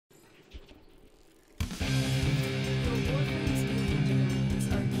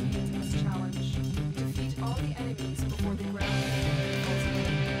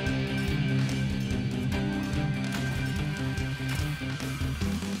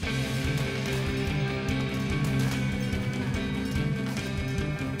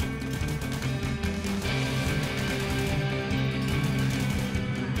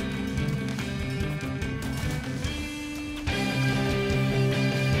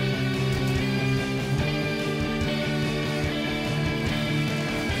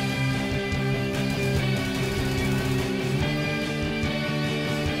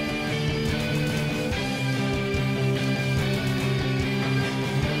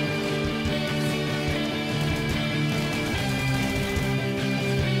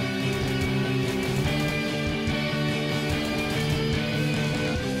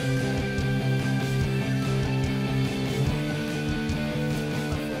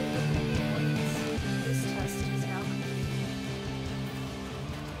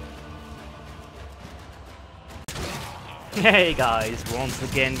Hey guys, once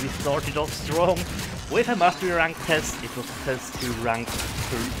again we started off strong with a mastery rank test. It was a test to rank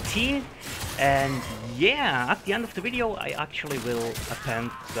 13, and yeah, at the end of the video I actually will append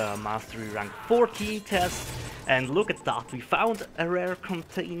the mastery rank 14 test. And look at that, we found a rare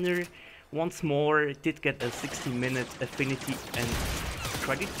container once more. Did get a 60-minute affinity and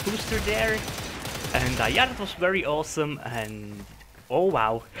credit booster there, and yeah, that was very awesome. And oh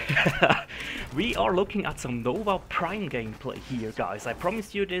wow, we are looking at some Nova Prime gameplay here, guys. I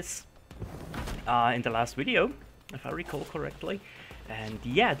promised you this in the last video, if I recall correctly. And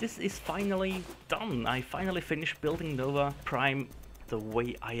yeah, this is finally done. I finally finished building Nova Prime the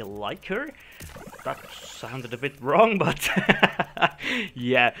way I like her. That sounded a bit wrong, but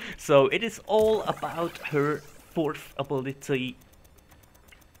yeah. So it is all about her fourth ability,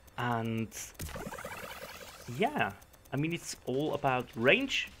 and yeah, I mean, it's all about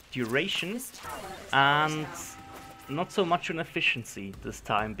range, duration, and not so much on efficiency this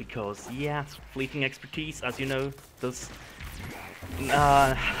time, because yeah, fleeting expertise, as you know, does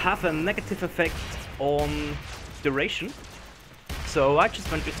have a negative effect on duration. So I just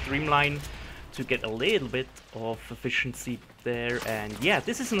went with Streamline to get a little bit of efficiency there. And yeah,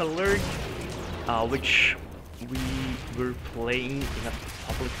 this is an alert which we were playing in a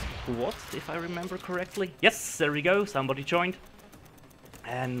public squad, if I remember correctly. Yes, there we go, somebody joined.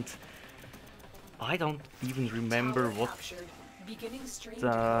 And I don't even remember what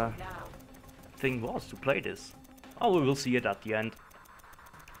the thing was to play this. Oh, we will see it at the end.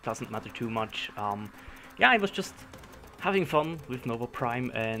 Doesn't matter too much. Yeah, I was just having fun with Nova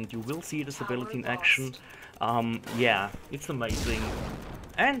Prime, and you will see this ability in action. Yeah, it's amazing.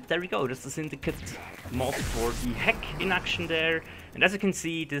 And there we go, that's the Syndicate mod for the Heck in action there. And as you can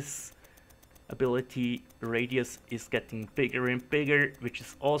see, this ability radius is getting bigger and bigger, which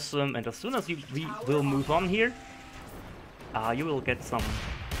is awesome. And as soon as we will move on here, you will get some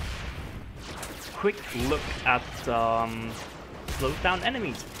quick look at slowed down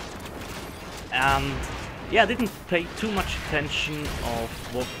enemies. And yeah, I didn't pay too much attention of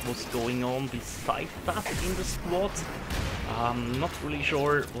what was going on beside that in the squad. Not really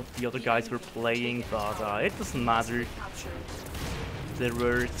sure what the other guys were playing, but it doesn't matter. There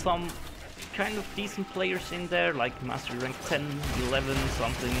were some kind of decent players in there, like Mastery Rank 10, 11,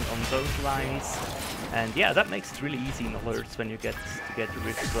 something on those lines. And yeah, that makes it really easy in alerts when you get together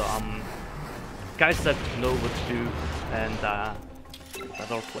with guys that know what to do and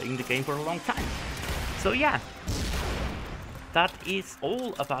that are playing the game for a long time. So yeah, that is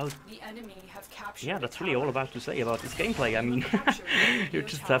all about. Yeah, that's really all about to say about this gameplay. I mean, you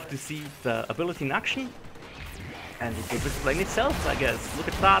just have to see the ability in action, and it will explain itself, I guess. Look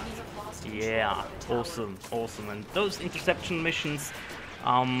at that. Yeah, awesome, awesome. And those interception missions,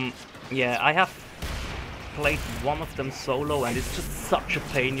 yeah, I have played one of them solo, and it's just such a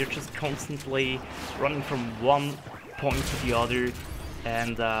pain. You're just constantly running from one point to the other.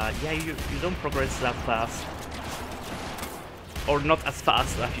 And yeah, you don't progress that fast, or not as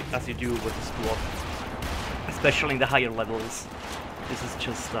fast as you do with the squad, especially in the higher levels. This is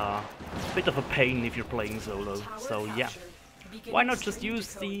just a bit of a pain if you're playing solo. So yeah, why not just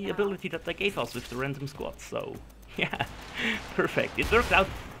use the ability that they gave us with the random squad? So yeah, perfect. It worked out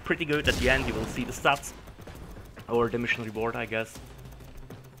pretty good. At the end you will see the stats, or the mission reward, I guess.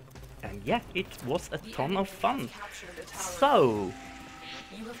 And yeah, it was a ton of fun. So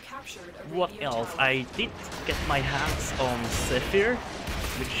what else? I did get my hands on Zephyr,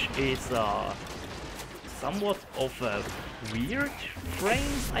 which is somewhat of a weird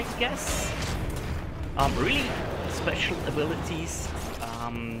frame, I guess. Really special abilities,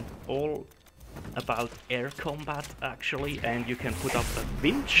 all about air combat actually, and you can put up a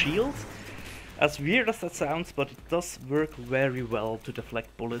wind shield. As weird as that sounds, but it does work very well to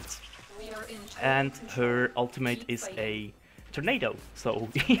deflect bullets. And her ultimate is a tornado, so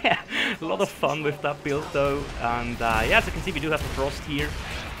yeah, a lot of fun with that build though. And yeah, as you can see, we do have a frost here,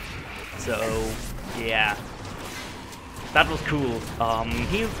 so yeah, that was cool.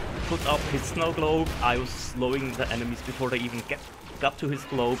 He put up his snow globe. I was slowing the enemies before they even got to his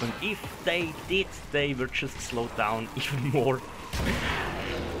globe, and if they did, they were just slowed down even more.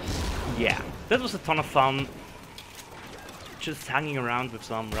 Yeah, that was a ton of fun, just hanging around with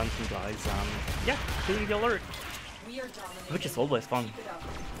some random guys and yeah, doing the alert, which is always fun,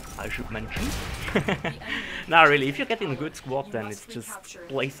 I should mention. Nah, really, if you get in a good squad, then it's just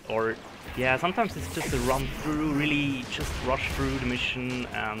place, or yeah, sometimes it's just a run through, really just rush through the mission,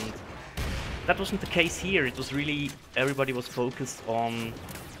 and that wasn't the case here. It was really, everybody was focused on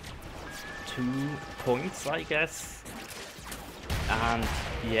 2 points, I guess. And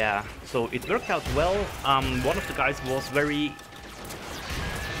yeah, so it worked out well. One of the guys was very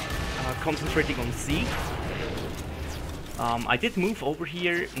concentrating on C. I did move over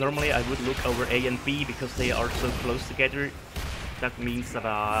here. Normally I would look over A and B because they are so close together. That means that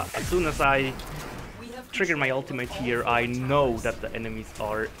as soon as I trigger my ultimate here, I know that the enemies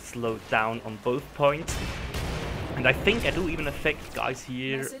are slowed down on both points. And I think I do even affect guys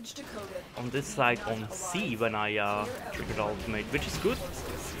here on this side on C when I trigger the ultimate, which is good,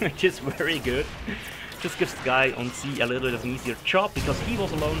 which is very good. Just gives the guy on C a little bit of an easier job because he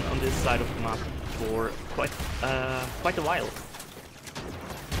was alone on this side of the map for quite a while.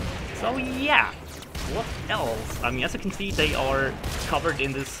 So yeah, what else? I mean, as you can see, they are covered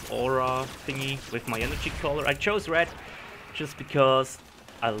in this aura thingy with my energy color. I chose red just because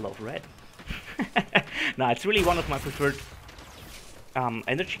I love red. Nah, it's really one of my preferred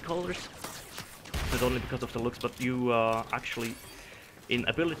energy colors. Not only because of the looks, but you actually, in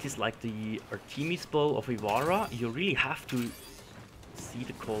abilities like the Artemis bow of Ivara, you really have to see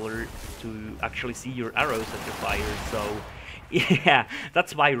the color to actually see your arrows that you fire. So yeah,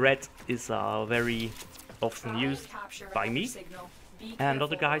 that's why red is very often used by me and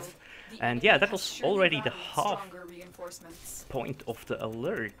other guys. And yeah, that was already the half point of the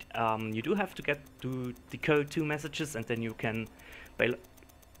alert. You do have to get to decode 2 messages and then you can bail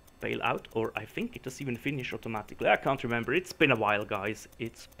out, or I think it does even finish automatically. I can't remember. It's been a while, guys.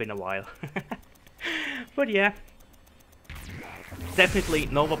 It's been a while. But yeah, definitely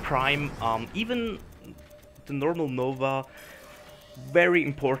Nova Prime. Even the normal Nova, very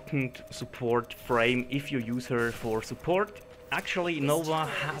important support frame if you use her for support. Actually, Nova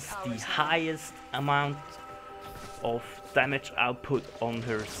has the highest amount of damage output on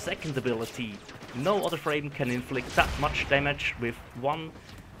her second ability. No other frame can inflict that much damage with one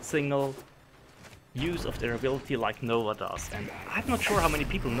single use of their ability like Nova does. And I'm not sure how many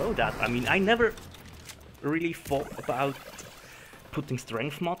people know that. I mean, I never really thought about putting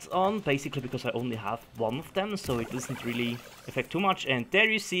strength mods on, basically because I only have one of them, so it doesn't really affect too much. And there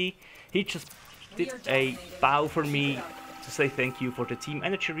you see, he just did a bow for me to say thank you for the team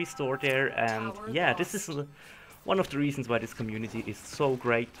energy restore there. And yeah, this is one of the reasons why this community is so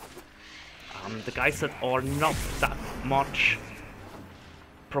great. The guys that are not that much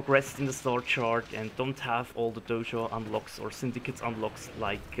progressed in the star chart and don't have all the dojo unlocks or syndicates unlocks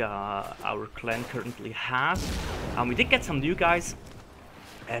like our clan currently has. We did get some new guys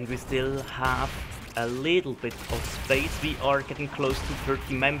and we still have a little bit of space. We are getting close to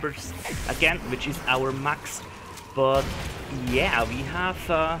 30 members again, which is our max. But yeah, we have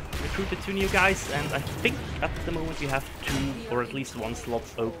recruited 2 new guys, and I think at the moment we have 2 or at least 1 slot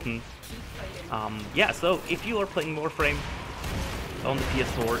open. Yeah, so if you are playing Warframe on the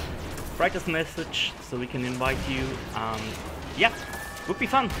PS4, write us a message so we can invite you. Yeah, would be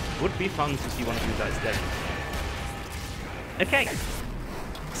fun. Would be fun to see one of you guys there. Okay,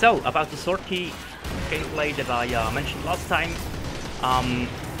 so about the sword key gameplay that I mentioned last time.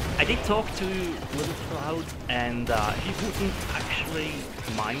 I did talk to Little Cloud, and he wouldn't actually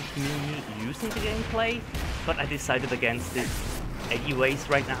mind me using the gameplay, but I decided against it anyways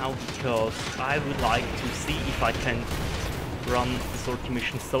right now because I would like to see if I can run the sword key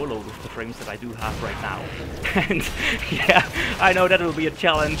mission solo with the frames that I do have right now. And yeah, I know that will be a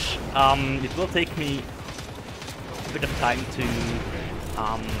challenge. It will take me a bit of time to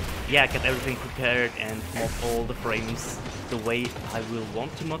yeah, get everything prepared and mod all the frames the way I will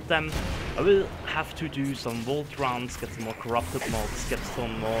want to mod them. I will have to do some vault runs, get some more corrupted mods, get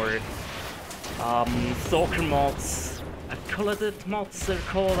some more stalker mods, colored mods they're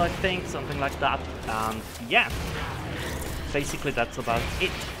called, I think, something like that. And yeah, basically that's about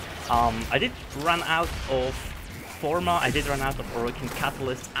it. I did run out of Forma, I did run out of Orokin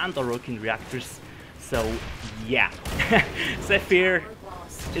Catalyst and Orokin Reactors, so yeah. Zephyr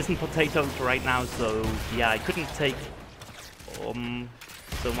isn't potatoed right now, so yeah, I couldn't take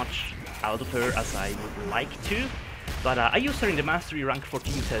so much out of her as I would like to. But I used her in the Mastery Rank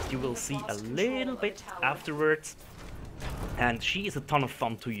 14 test, you will see a little bit afterwards. And she is a ton of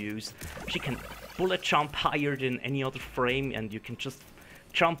fun to use. She can bullet jump higher than any other frame, and you can just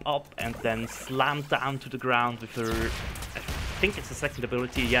jump up and then slam down to the ground with her, I think it's the second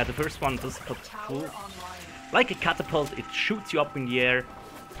ability. Yeah, the first one does catapult. Like a catapult, it shoots you up in the air.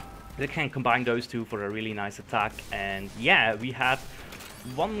 They can combine those two for a really nice attack. And yeah, we had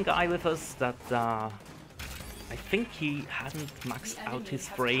one guy with us that I think he hadn't maxed out his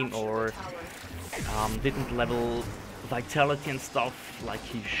frame or didn't level vitality and stuff like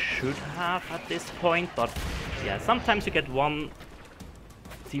he should have at this point. But yeah, sometimes you get one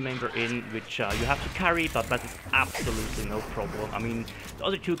team member in, which you have to carry, but that is absolutely no problem. I mean, the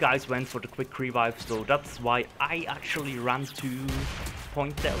other two guys went for the quick revive, so that's why I actually ran to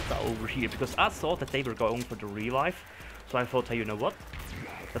Point Delta over here, because I thought that they were going for the revive. So I thought, hey, you know what?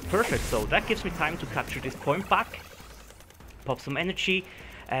 That's perfect. So that gives me time to capture this point back, pop some energy,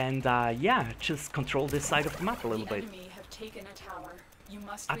 and yeah, just control this side of the map a little bit.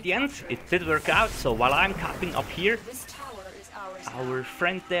 At the end, it did work out. So while I'm capping up here, our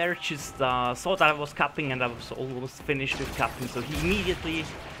friend there just saw that I was capping and I was almost finished with capping, so he immediately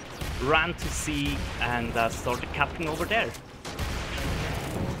ran to C and started capping over there.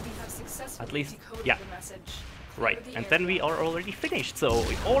 At least, yeah. Right, and then we are already finished, so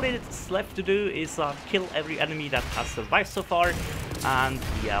all it's left to do is kill every enemy that has survived so far, and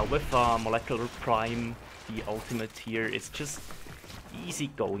yeah, with Molecular Prime, the ultimate here is just easy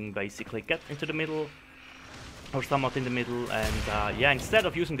going basically. Get into the middle, or somewhat in the middle, and yeah, instead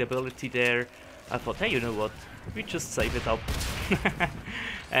of using the ability there, I thought, hey, you know what, we just save it up.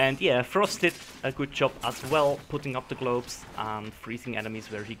 And yeah, Frost did a good job as well, putting up the globes and freezing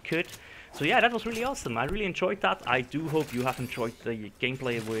enemies where he could. So yeah, that was really awesome. I really enjoyed that. I do hope you have enjoyed the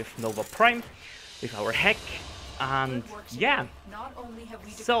gameplay with Nova Prime, with our hack, and yeah.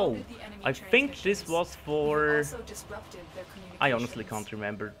 So I think this was for... I honestly can't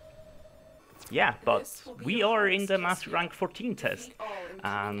remember. Yeah, but we are in the Master Rank 14 test,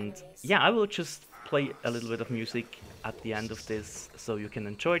 and yeah, I will just play a little bit of music at the end of this so you can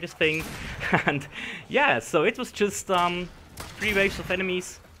enjoy this thing. And yeah, so it was just 3 waves of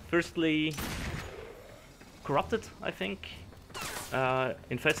enemies. Firstly, Corrupted, I think.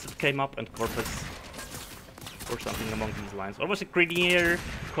 Infested came up, and Corpus, or something along these lines. Or was it Grenier,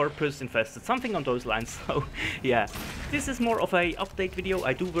 Corpus, Infested, something on those lines. So yeah, this is more of a update video.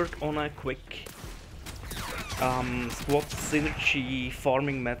 I do work on a quick squad synergy,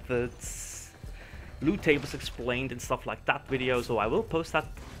 farming methods, loot tables explained and stuff like that video, so I will post that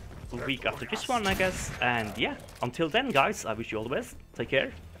a week after this one, I guess. And yeah, until then guys, I wish you all the best. Take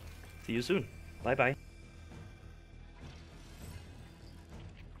care. See you soon. Bye bye.